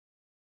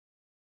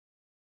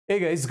Hey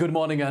guys, good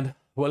morning and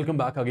welcome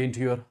back again to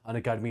your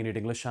Unacademy NEET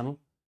English channel.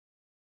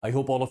 I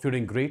hope all of you are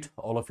doing great,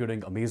 all of you are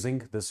doing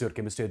amazing. This is your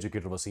chemistry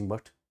educator Wassim Sir.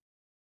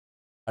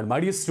 And my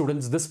dear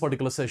students, this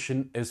particular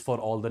session is for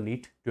all the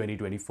NEET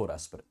 2024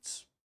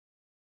 aspirants.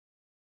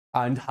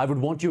 And I would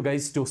want you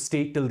guys to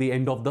stay till the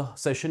end of the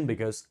session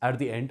because at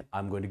the end,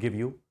 I'm going to give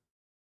you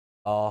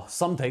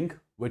something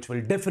which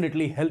will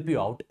definitely help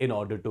you out in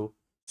order to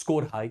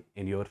score high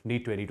in your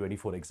NEET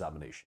 2024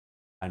 examination.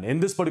 And in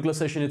this particular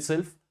session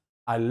itself,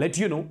 I'll let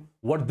you know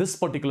what this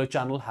particular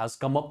channel has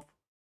come up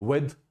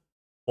with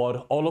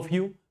for all of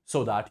you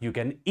so that you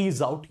can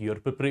ease out your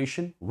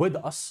preparation with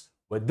us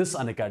with this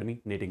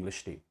Unacademy NEET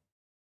English team.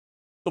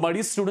 So my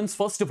dear students,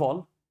 first of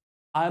all,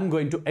 I am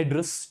going to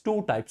address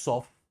two types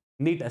of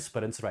NEET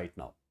aspirants right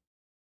now.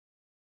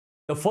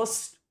 The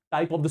first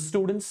type of the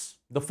students,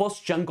 the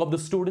first chunk of the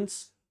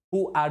students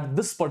who at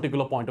this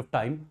particular point of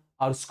time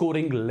are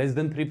scoring less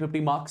than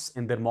 350 marks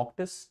in their mock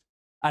test.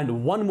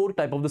 And one more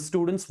type of the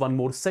students, one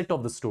more set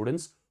of the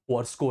students who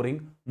are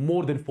scoring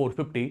more than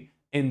 450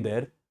 in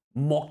their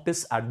mock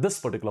test at this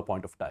particular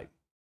point of time,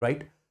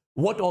 right?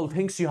 What all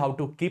things you have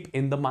to keep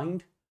in the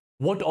mind,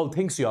 what all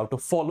things you have to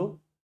follow,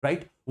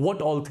 right?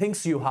 What all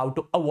things you have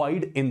to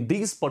avoid in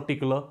these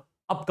particular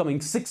upcoming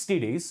 60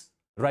 days,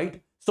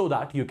 right? So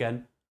that you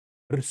can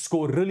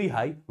score really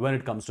high when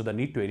it comes to the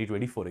NEET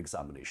 2024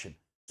 examination.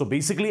 So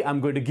basically, I'm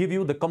going to give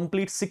you the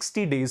complete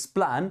 60 days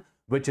plan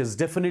which is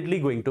definitely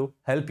going to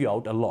help you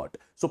out a lot.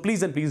 So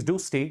please and please do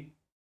stay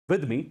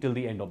with me till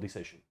the end of the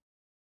session.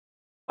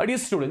 My dear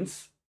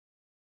students,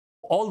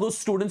 all those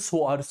students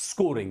who are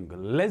scoring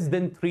less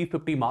than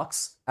 350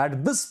 marks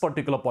at this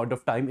particular point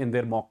of time in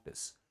their mock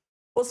test,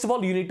 first of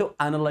all, you need to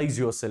analyze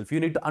yourself. You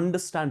need to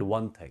understand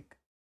one thing,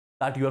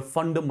 that your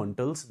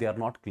fundamentals, they are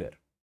not clear.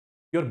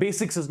 Your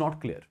basics is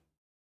not clear.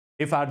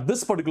 If at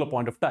this particular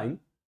point of time,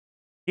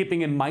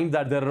 keeping in mind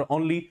that there are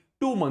only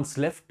 2 months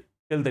left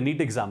till the NEET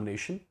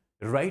examination,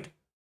 right?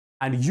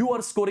 And you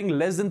are scoring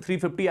less than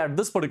 350 at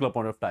this particular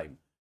point of time.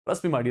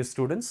 Trust me, my dear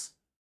students,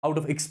 out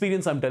of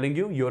experience, I'm telling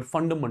you, your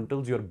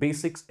fundamentals, your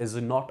basics is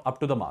not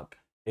up to the mark.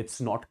 It's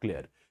not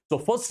clear. So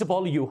first of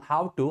all, you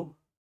have to,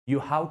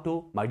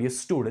 my dear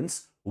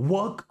students,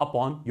 work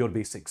upon your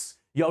basics.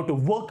 You have to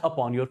work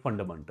upon your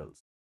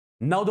fundamentals.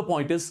 Now the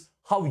point is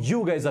how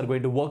you guys are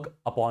going to work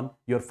upon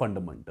your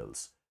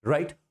fundamentals,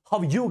 right?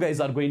 How you guys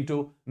are going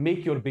to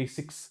make your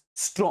basics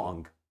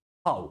strong.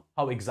 How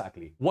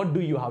exactly? What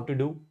do you have to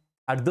do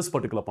at this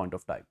particular point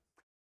of time?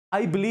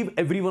 I believe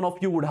every one of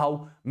you would have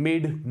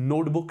made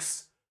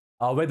notebooks,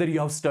 whether you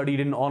have studied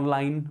in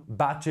online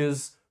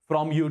batches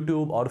from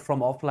YouTube or from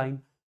offline.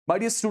 My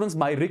dear students,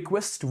 my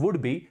request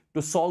would be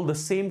to solve the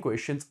same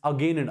questions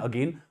again and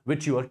again,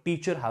 which your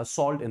teacher has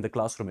solved in the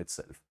classroom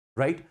itself,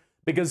 right?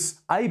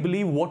 Because I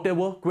believe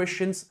whatever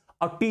questions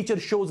a teacher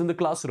shows in the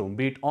classroom,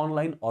 be it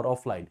online or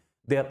offline,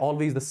 they are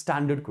always the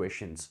standard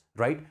questions,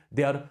 right?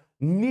 They are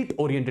NEET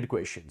oriented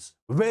questions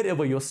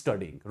wherever you're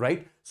studying,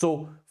 right?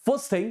 So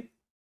first thing,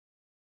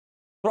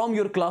 from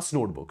your class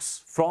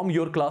notebooks,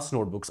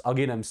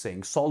 again I'm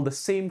saying, solve the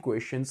same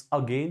questions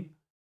again,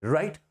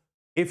 right?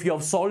 If you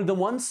have solved them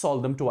once,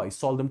 solve them twice,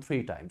 solve them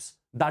 3 times.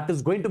 That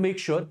is going to make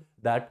sure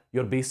that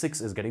your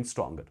basics is getting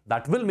stronger.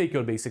 That will make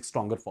your basics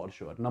stronger for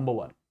sure, number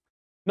 1.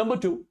 Number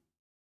 2,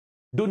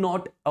 do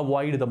not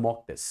avoid the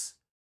mock tests.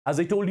 As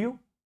I told you,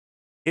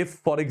 if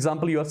for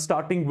example you are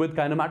starting with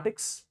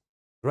kinematics,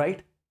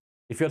 right?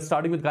 If you're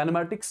starting with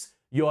kinematics,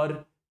 you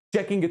are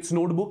checking its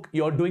notebook,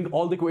 you're doing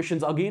all the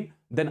questions again,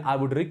 then I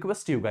would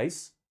request you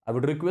guys,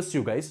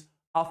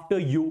 after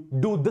you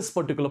do this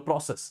particular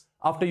process,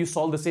 after you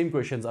solve the same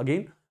questions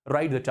again,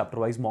 write the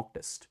chapter-wise mock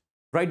test.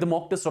 Write the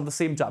mock test of the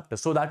same chapter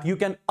so that you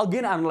can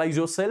again analyze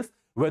yourself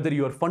whether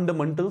your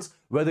fundamentals,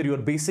 whether your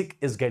basic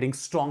is getting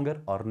stronger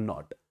or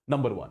not.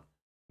 Number 1.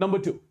 Number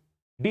 2,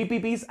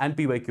 DPPs and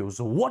PYQs.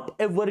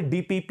 Whatever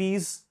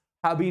DPPs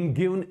have been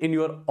given in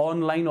your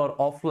online or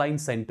offline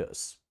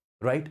centers,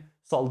 right?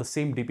 Solve the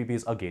same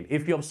DPPs again.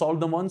 If you have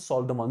solved them once,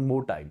 solve them one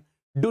more time.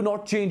 Do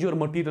not change your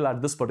material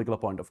at this particular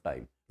point of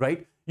time,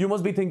 right? You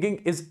must be thinking,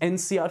 is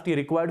NCERT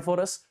required for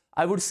us?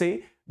 I would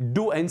say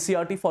do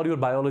NCERT for your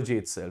biology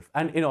itself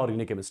and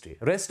inorganic chemistry.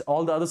 Rest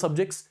all the other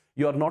subjects,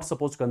 you are not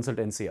supposed to consult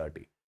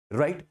NCERT,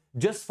 right?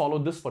 Just follow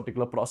this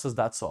particular process,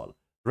 that's all,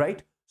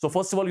 right? So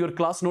first of all, your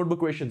class notebook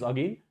questions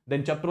again,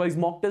 then chapter-wise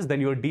mock test,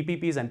 then your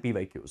DPPs and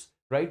PYQs,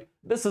 right?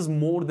 This is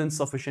more than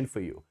sufficient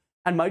for you.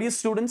 And my dear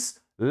students,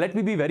 let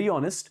me be very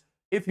honest,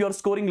 if you're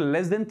scoring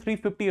less than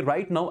 350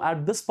 right now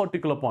at this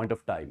particular point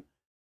of time,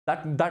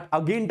 that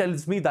again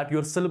tells me that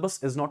your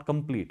syllabus is not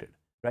completed,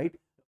 right?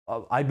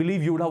 I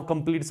believe you would have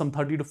completed some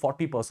 30 to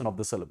 40% of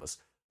the syllabus.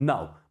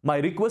 Now, my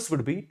request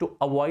would be to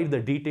avoid the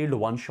detailed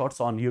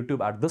one-shots on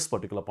YouTube at this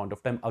particular point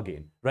of time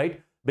again,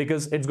 right?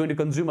 Because it's going to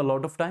consume a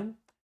lot of time.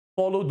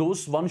 Follow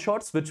those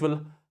one-shots which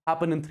will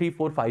happen in 3,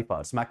 4, 5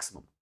 hours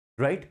maximum,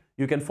 right?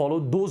 You can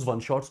follow those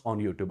one-shots on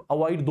YouTube.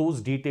 Avoid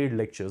those detailed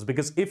lectures,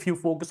 because if you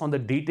focus on the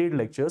detailed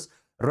lectures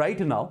right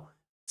now,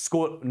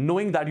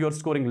 knowing that you're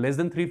scoring less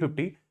than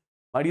 350,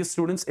 my dear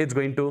students, it's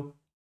going to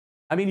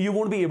I mean, you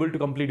won't be able to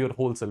complete your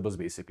whole syllabus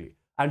basically.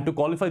 And to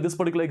qualify this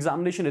particular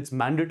examination, it's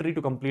mandatory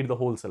to complete the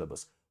whole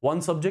syllabus.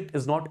 One subject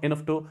is not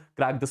enough to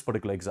crack this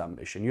particular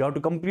examination. You have to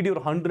complete your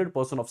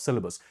 100% of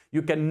syllabus.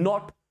 You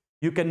cannot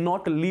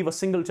leave a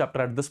single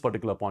chapter at this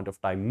particular point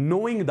of time,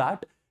 knowing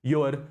that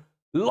your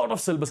lot of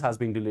syllabus has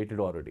been deleted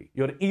already.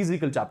 Your easy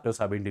chapters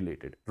have been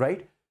deleted,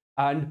 right?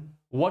 And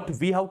what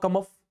we have come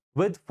up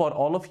with for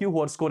all of you who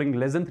are scoring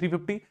less than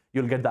 350,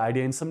 you'll get the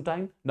idea in some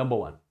time. Number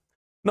one.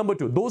 Number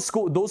two,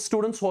 those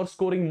students who are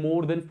scoring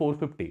more than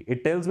 450,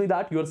 it tells me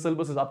that your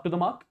syllabus is up to the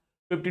mark.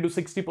 50 to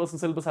 60%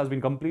 syllabus has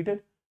been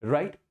completed,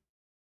 right?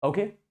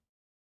 Okay.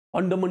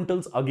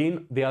 Fundamentals,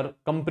 again, they are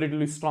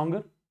comparatively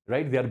stronger,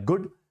 right? They are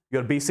good.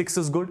 Your basics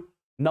is good.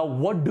 Now,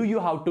 what do you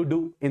have to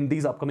do in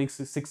these upcoming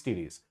 60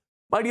 days?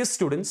 My dear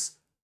students,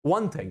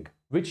 one thing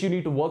which you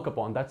need to work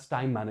upon, that's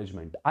time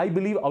management. I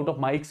believe out of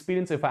my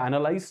experience, if I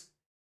analyze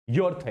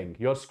your thing,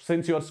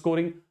 since you're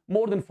scoring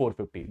more than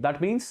 450,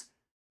 that means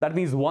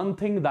one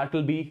thing that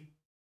will be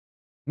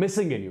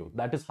missing in you,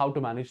 that is how to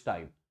manage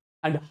time.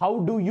 And how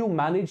do you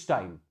manage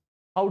time?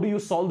 How do you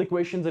solve the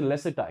questions in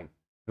lesser time,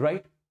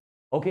 right?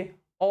 Okay,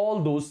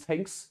 all those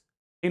things,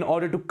 in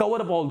order to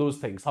cover up all those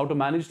things, how to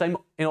manage time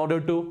in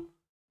order to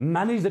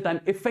manage the time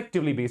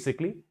effectively,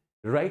 basically,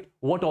 right?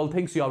 What all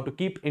things you have to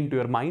keep into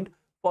your mind.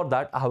 For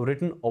that, I have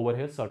written over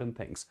here certain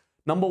things.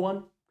 Number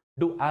one,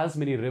 do as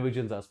many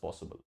revisions as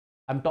possible.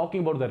 I'm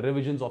talking about the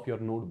revisions of your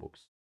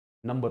notebooks.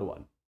 Number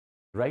one.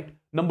 Right?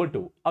 Number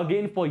two,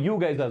 again for you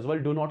guys as well,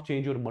 do not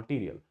change your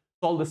material.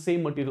 Solve the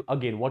same material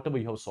again, whatever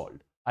you have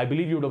solved. I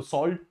believe you would have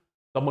solved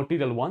the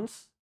material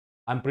once.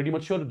 I'm pretty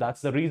much sure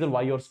that's the reason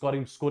why you're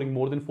scoring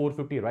more than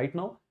 450 right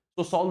now.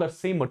 So solve that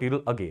same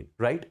material again,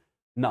 right?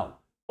 Now,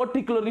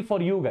 particularly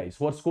for you guys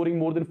who are scoring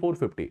more than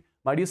 450,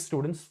 my dear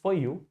students, for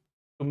you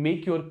to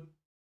make your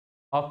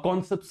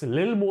concepts a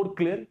little more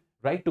clear,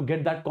 right? To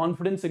get that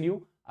confidence in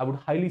you, I would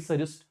highly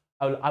suggest,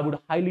 I would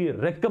highly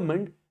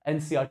recommend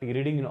NCERT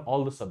reading in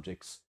all the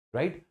subjects,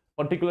 right?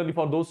 Particularly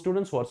for those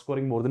students who are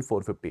scoring more than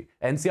 450.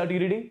 NCERT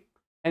reading,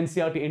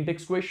 NCERT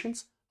in-text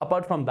questions,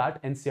 apart from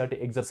that,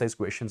 NCERT exercise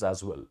questions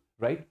as well,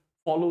 right?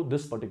 Follow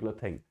this particular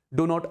thing.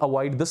 Do not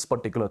avoid this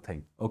particular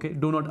thing, okay?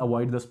 Do not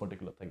avoid this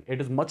particular thing. It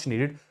is much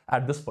needed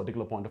at this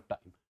particular point of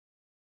time.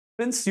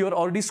 Since you are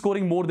already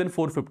scoring more than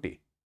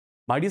 450,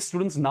 my dear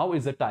students, now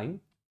is the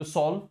time to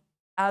solve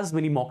as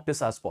many mock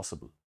tests as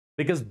possible.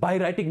 Because by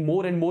writing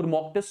more and more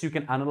mock tests, you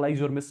can analyze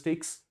your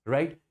mistakes,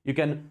 right? You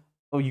can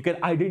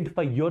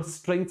identify your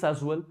strengths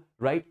as well,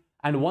 right?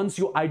 And once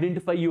you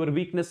identify your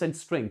weakness and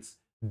strengths,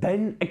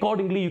 then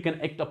accordingly, you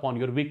can act upon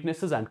your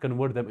weaknesses and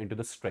convert them into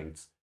the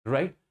strengths,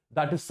 right?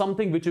 That is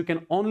something which you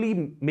can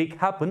only make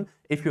happen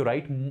if you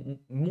write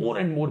more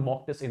and more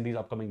mock tests in these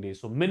upcoming days.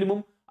 So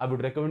minimum, I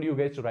would recommend you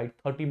guys to write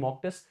 30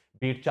 mock tests,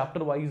 be it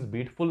chapter-wise,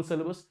 be it full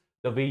syllabus,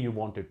 the way you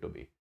want it to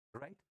be,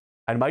 right?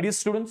 And my dear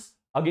students,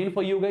 again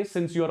for you guys,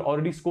 since you are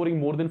already scoring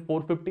more than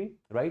 450,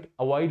 right?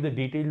 Avoid the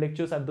detailed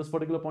lectures at this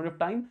particular point of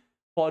time.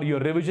 For your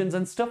revisions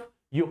and stuff,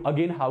 you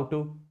again have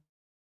to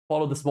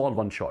follow the small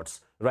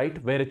one-shots,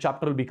 right? Where a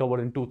chapter will be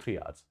covered in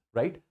 2-3 hours,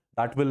 right?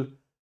 That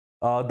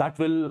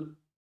will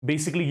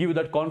basically give you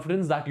that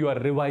confidence that you are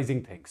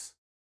revising things,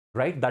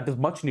 right? That is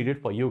much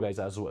needed for you guys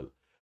as well.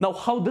 Now,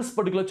 how this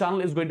particular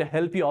channel is going to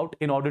help you out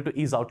in order to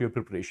ease out your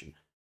preparation.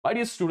 My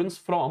dear students,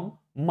 from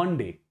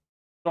Monday,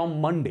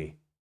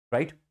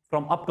 right?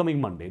 From upcoming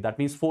Monday, that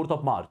means 4th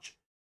of March,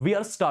 we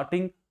are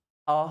starting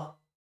a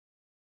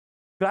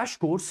crash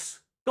course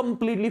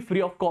completely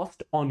free of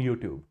cost on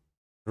YouTube,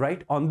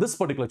 right? On this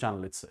particular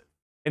channel itself,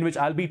 in which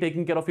I'll be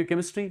taking care of your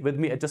chemistry. With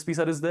me, HSP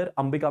sir is there,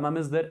 Ambika ma'am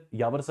is there,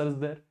 Yavar sir is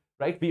there,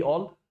 right? We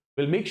all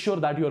will make sure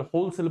that your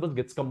whole syllabus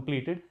gets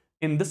completed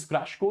in this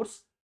crash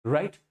course,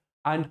 right?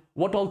 And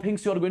what all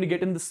things you are going to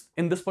get in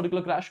this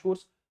particular crash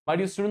course? My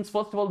dear students,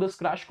 first of all, this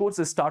crash course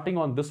is starting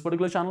on this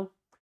particular channel.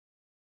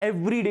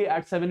 Every day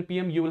at 7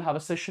 p.m. you will have a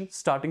session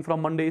starting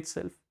from Monday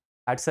itself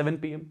at 7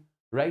 p.m.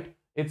 right?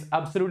 It's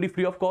absolutely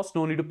free of cost.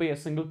 No need to pay a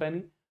single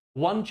penny.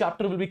 One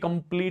chapter will be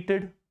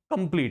completed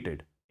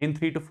in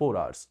 3 to 4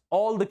 hours.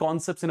 All the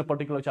concepts in a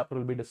particular chapter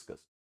will be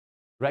discussed,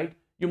 right?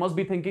 You must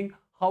be thinking,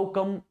 how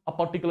come a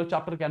particular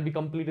chapter can be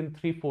complete in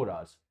 3-4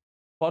 hours?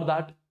 For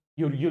that,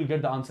 you'll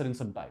get the answer in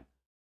some time,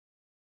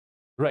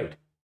 right?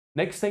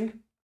 Next thing,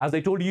 as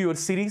I told you, your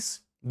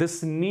series,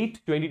 this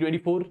NEET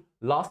 2024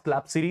 last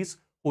lap series,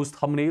 whose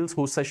thumbnails,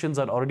 whose sessions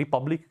are already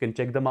public, you can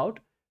check them out,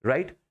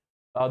 right?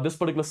 This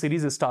particular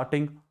series is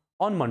starting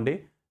on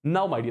Monday.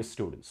 Now, my dear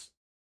students,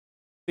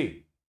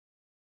 see,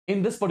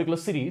 in this particular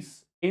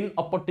series, in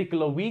a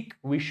particular week,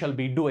 we shall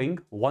be doing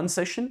one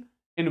session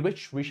in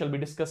which we shall be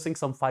discussing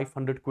some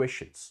 500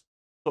 questions.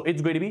 So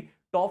it's going to be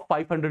top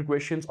 500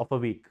 questions of a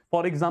week.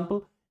 For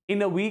example,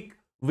 in a week,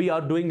 we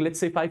are doing, let's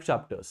say, 5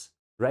 chapters,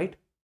 right?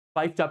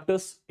 5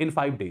 chapters in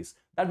 5 days.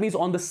 That means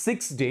on the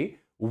 6th day,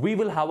 we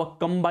will have a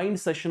combined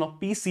session of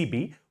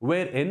PCB,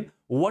 wherein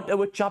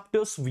whatever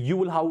chapters you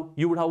would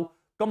have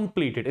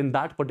completed in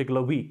that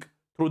particular week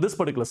through this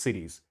particular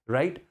series,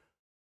 right?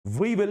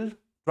 We will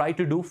try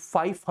to do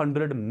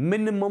 500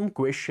 minimum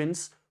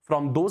questions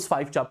from those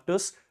 5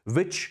 chapters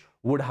which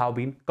would have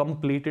been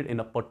completed in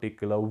a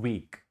particular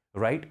week,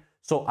 right?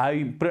 So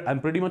I'm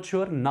pretty much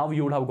sure now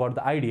you would have got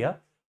the idea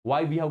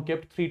why we have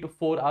kept 3 to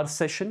 4 hour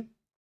session,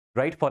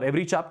 right, for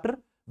every chapter,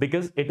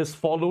 because it is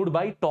followed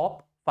by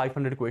top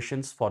 500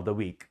 questions for the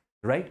week,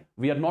 right?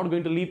 We are not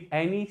going to leave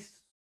any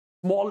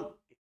small,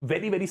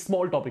 very, very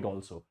small topic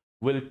also.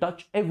 We'll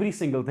touch every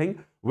single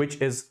thing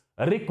which is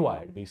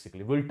required,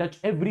 basically. We'll touch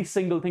every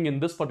single thing in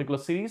this particular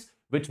series,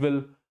 which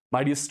will,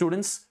 my dear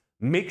students,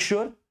 make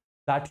sure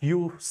that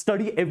you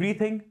study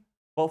everything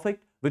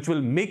perfect, which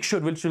will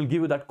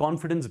give you that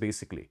confidence,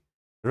 basically,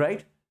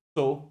 right?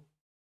 So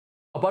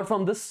apart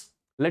from this,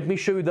 let me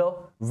show you the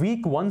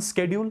week 1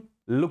 schedule.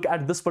 Look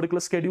at this particular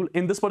schedule.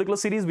 In this particular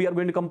series, we are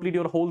going to complete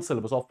your whole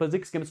syllabus of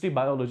physics, chemistry,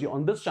 biology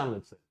on this channel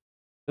itself.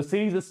 The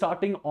series is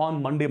starting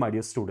on Monday, my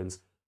dear students.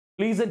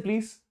 Please and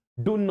please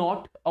do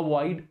not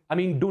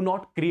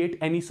create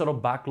any sort of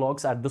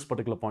backlogs at this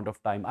particular point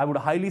of time. I would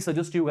highly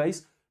suggest you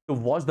guys to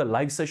watch the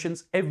live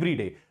sessions every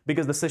day,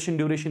 because the session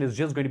duration is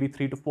just going to be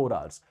 3 to 4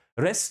 hours.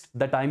 Rest,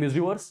 the time is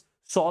yours.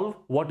 Solve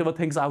whatever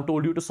things I've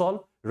told you to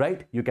solve,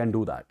 right? You can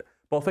do that.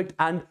 Perfect.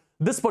 And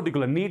this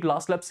particular NEET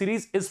Last Lap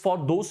series is for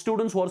those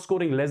students who are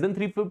scoring less than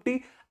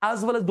 350,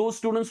 as well as those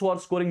students who are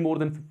scoring more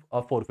than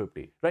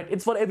 450, right?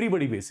 It's for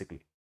everybody,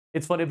 basically.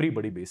 It's for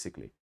everybody,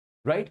 basically,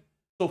 right?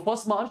 So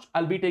 1st March,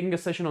 I'll be taking a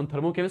session on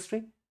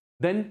thermochemistry.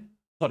 Then,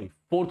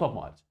 4th of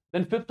March.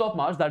 Then 5th of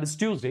March, that is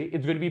Tuesday,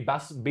 it's going to be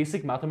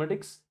basic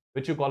mathematics,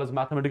 which you call as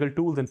mathematical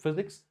tools in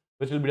physics,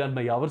 which will be done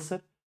by Yavar Sir.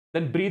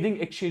 Then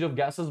breathing exchange of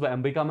gases by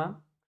Ambika ma'am.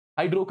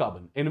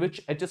 Hydrocarbon, in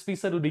which HSP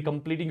Sir will be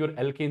completing your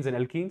alkanes and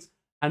alkenes.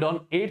 And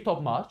on 8th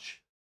of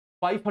March,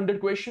 500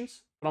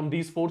 questions from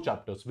these 4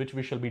 chapters, which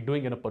we shall be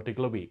doing in a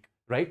particular week,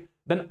 right?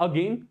 Then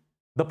again,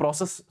 the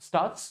process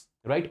starts,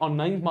 right? On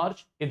 9th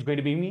March, it's going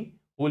to be me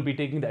who will be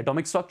taking the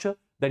atomic structure.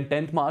 Then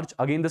 10th March,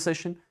 again the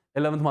session.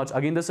 11th March,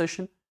 again the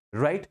session,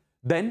 right?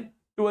 Then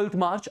 12th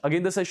March,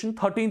 again the session.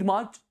 13th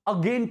March,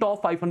 again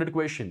top 500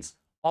 questions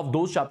of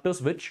those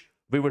chapters which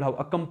we would have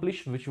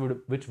accomplished, which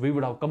we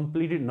would have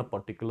completed in a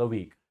particular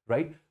week,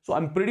 right? So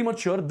I'm pretty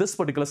much sure this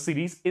particular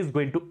series is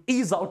going to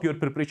ease out your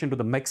preparation to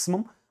the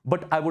maximum,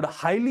 but I would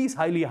highly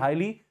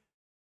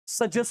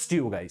suggest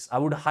you guys, I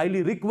would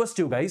highly request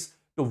you guys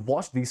to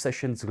watch these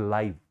sessions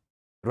live,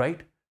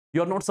 right?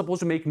 You're not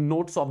supposed to make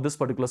notes of this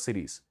particular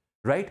series,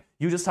 right?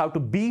 You just have to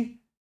be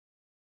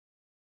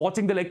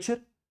watching the lecture,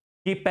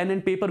 keep pen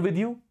and paper with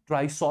you,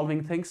 try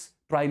solving things,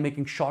 try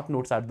making short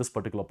notes at this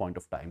particular point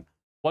of time.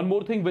 One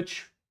more thing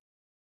which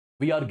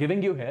we are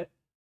giving you here,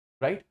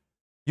 right?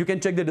 You can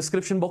check the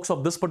description box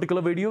of this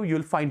particular video.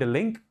 You'll find a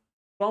link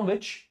from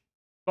which,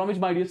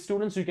 my dear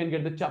students, you can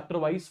get the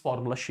chapter-wise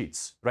formula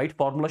sheets, right?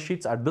 Formula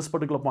sheets at this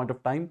particular point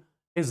of time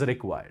is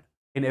required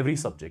in every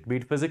subject, be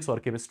it physics or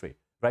chemistry,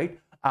 right?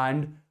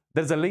 And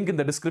there's a link in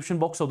the description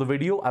box of the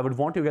video. I would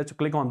want you guys to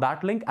click on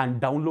that link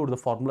and download the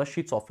formula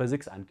sheets of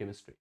physics and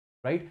chemistry,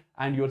 right?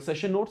 And your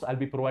session notes, I'll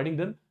be providing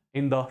them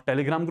in the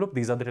Telegram group.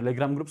 These are the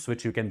Telegram groups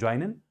which you can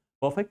join in.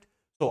 Perfect.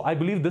 So I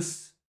believe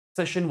this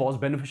session was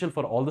beneficial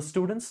for all the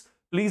students.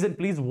 Please and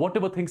please,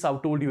 whatever things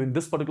I've told you in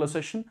this particular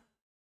session,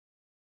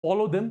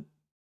 follow them,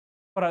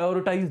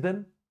 prioritize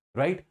them,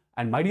 right?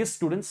 And my dear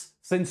students,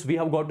 since we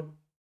have got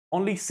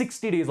only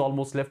 60 days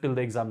almost left till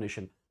the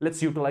examination,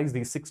 let's utilize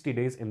these 60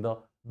 days in the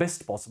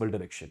best possible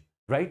direction,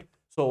 right?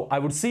 So I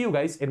would see you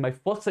guys in my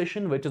first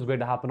session, which is going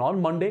to happen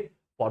on Monday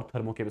for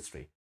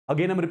thermochemistry.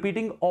 Again, I'm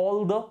repeating,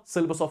 all the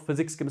syllabus of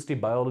physics, chemistry,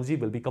 biology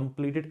will be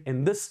completed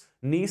in this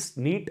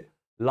NEET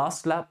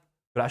Last Lap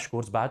crash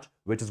course batch,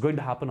 which is going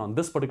to happen on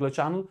this particular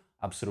channel,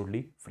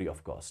 absolutely free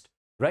of cost,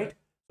 right?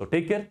 So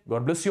take care.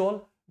 God bless you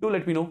all. Do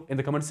let me know in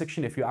the comment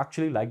section if you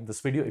actually liked this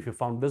video, if you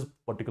found this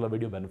particular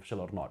video beneficial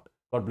or not.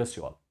 God bless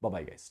you all.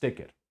 Bye-bye, guys. Take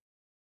care.